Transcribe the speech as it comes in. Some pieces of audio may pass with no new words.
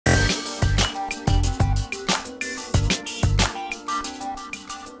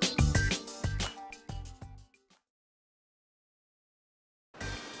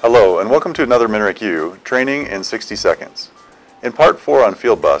welcome to another Minarik U, training in 60 seconds. In part 4 on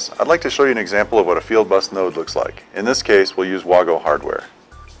Fieldbus, I'd like to show you an example of what a Fieldbus node looks like. In this case, we'll use Wago hardware.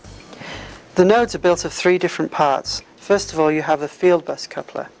 The nodes are built of 3 different parts. First of all, you have a Fieldbus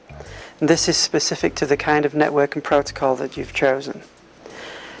coupler. And this is specific to the kind of network and protocol that you've chosen.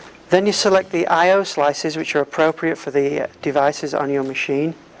 Then you select the I/O slices, which are appropriate for the devices on your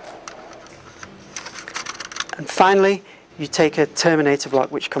machine. And finally, you take a terminator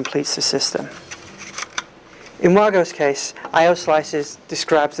block which completes the system. In Wago's case, I/O slices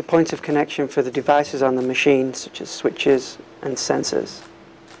describes the point of connection for the devices on the machine, such as switches and sensors.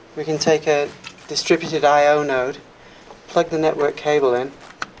 We can take a distributed I/O node, plug the network cable in.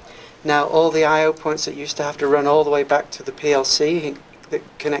 Now all the I/O points that used to have to run all the way back to the PLC that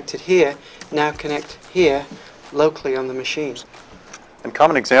connected here, now connect here locally on the machine. And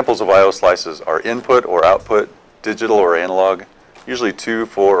common examples of I/O slices are input or output, digital or analog, usually 2,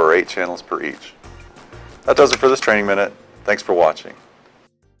 4, or 8 channels per each. That does it for this training minute. Thanks for watching.